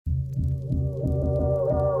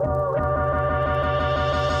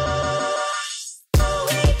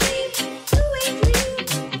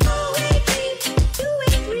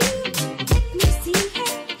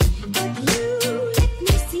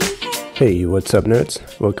Hey, what's up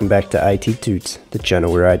nerds? Welcome back to IT Tuts, the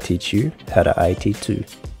channel where I teach you how to IT too.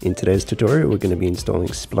 In today's tutorial, we're going to be installing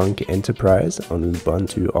Splunk Enterprise on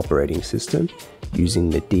Ubuntu operating system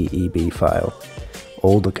using the DEB file.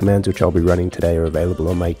 All the commands which I'll be running today are available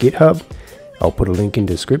on my GitHub. I'll put a link in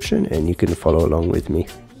the description and you can follow along with me.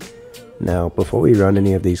 Now, before we run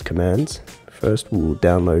any of these commands, first we'll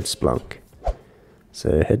download Splunk.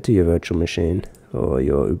 So head to your virtual machine or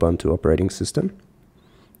your Ubuntu operating system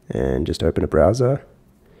and just open a browser,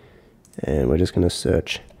 and we're just going to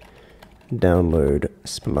search download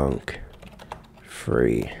Splunk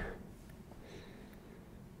free,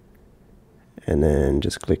 and then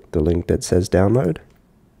just click the link that says download.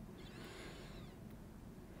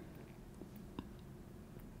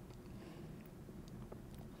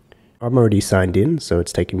 I'm already signed in, so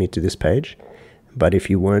it's taking me to this page, but if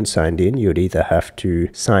you weren't signed in, you'd either have to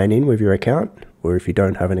sign in with your account, or if you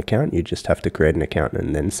don't have an account, you just have to create an account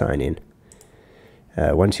and then sign in.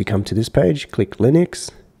 Once you come to this page, click Linux,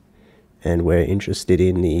 and we're interested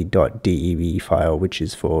in the .deb file, which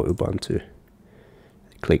is for Ubuntu.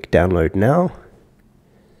 Click download now.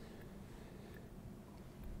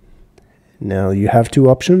 Now you have two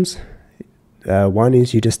options. One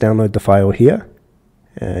is you just download the file here,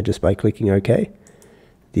 just by clicking OK.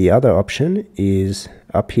 The other option is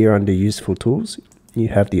up here under useful tools. You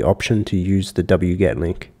have the option to use the Wget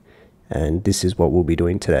link, and this is what we'll be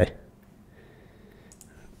doing today.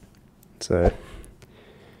 So,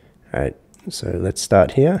 alright, so let's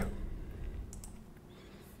start here.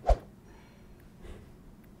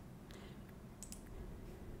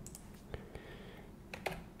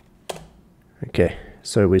 Okay,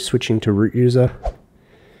 so we're switching to root user.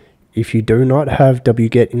 If you do not have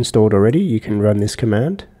Wget installed already, you can run this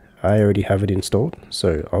command. I already have it installed,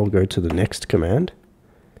 so I'll go to the next command.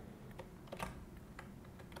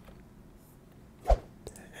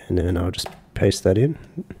 And then I'll just paste that in.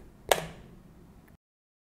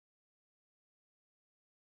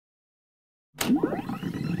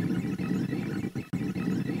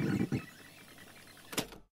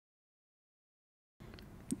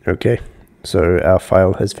 Okay, so our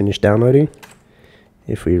file has finished downloading.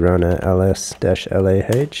 If we run a ls-lah,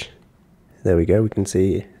 there we go, we can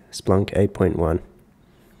see Splunk 8.1.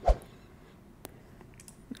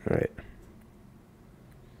 Alright.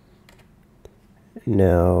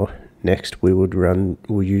 Now, next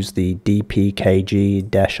we'll use the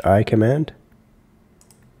dpkg-i command.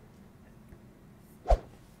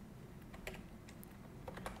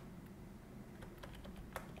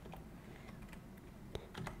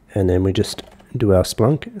 And then we just do our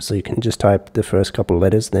Splunk, so you can just type the first couple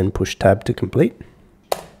letters, then push tab to complete,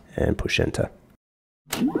 and push enter.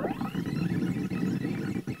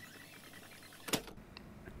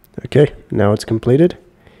 Okay, now it's completed.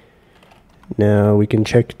 Now we can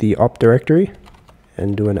check the op directory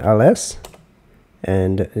and do an ls,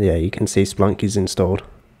 and yeah, you can see Splunk is installed.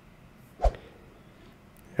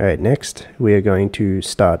 Alright, next we are going to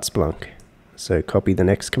start Splunk. So copy the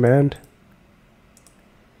next command.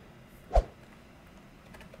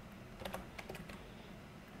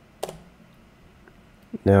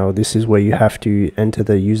 Now this is where you have to enter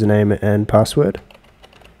the username and password.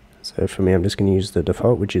 So for me, I'm just going to use the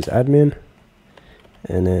default, which is admin,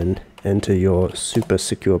 and then enter your super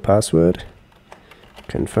secure password,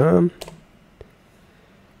 confirm,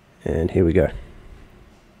 and here we go.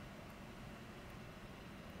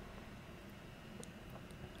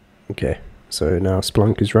 Okay, so now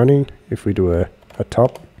Splunk is running. If we do a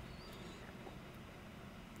top,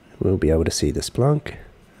 we'll be able to see the Splunk,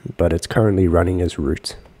 but it's currently running as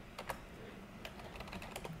root.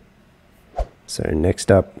 So next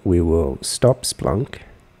up, we will stop Splunk.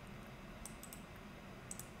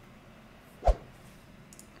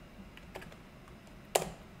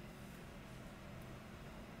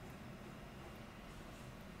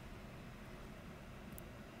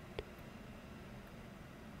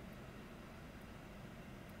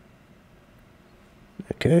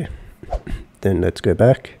 Okay, then let's go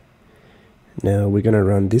back. Now we're going to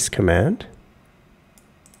run this command.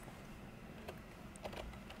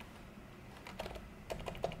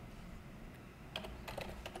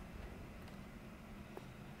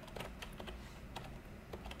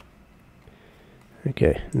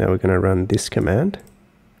 Okay, now we're going to run this command,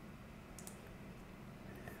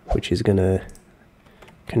 which is going to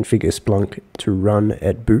configure Splunk to run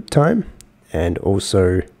at boot time and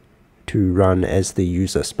also to run as the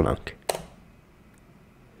user Splunk.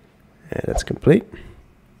 And that's complete.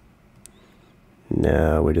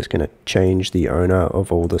 Now we're just going to change the owner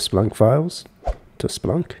of all the Splunk files to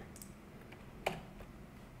Splunk.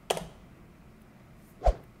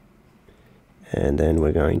 and then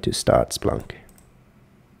we're going to start Splunk.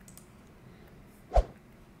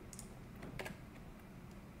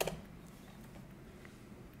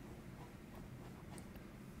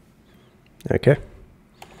 Okay,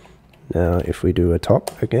 now if we do a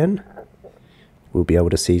top again, we'll be able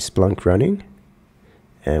to see Splunk running,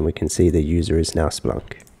 and we can see the user is now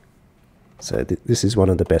Splunk. So this is one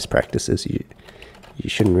of the best practices. You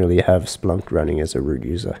shouldn't really have Splunk running as a root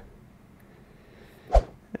user.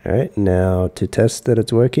 Alright, now to test that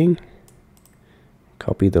it's working,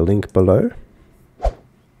 copy the link below,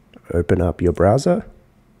 open up your browser,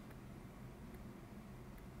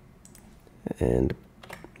 and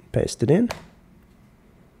paste it in.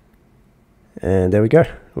 And there we go.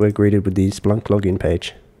 We're greeted with the Splunk login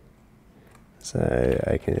page. So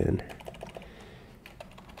I can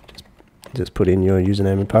just put in your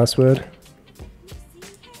username and password.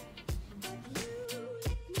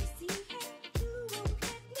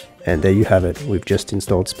 And there you have it. We've just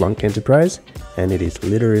installed Splunk Enterprise, and it is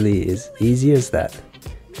literally as easy as that.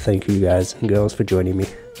 Thank you guys and girls for joining me.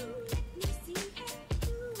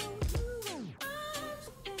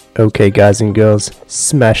 Okay guys and girls,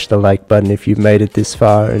 smash the like button if you've made it this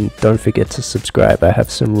far, and don't forget to subscribe. I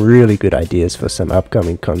have some really good ideas for some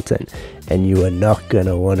upcoming content, and you are not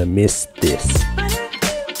gonna want to miss this.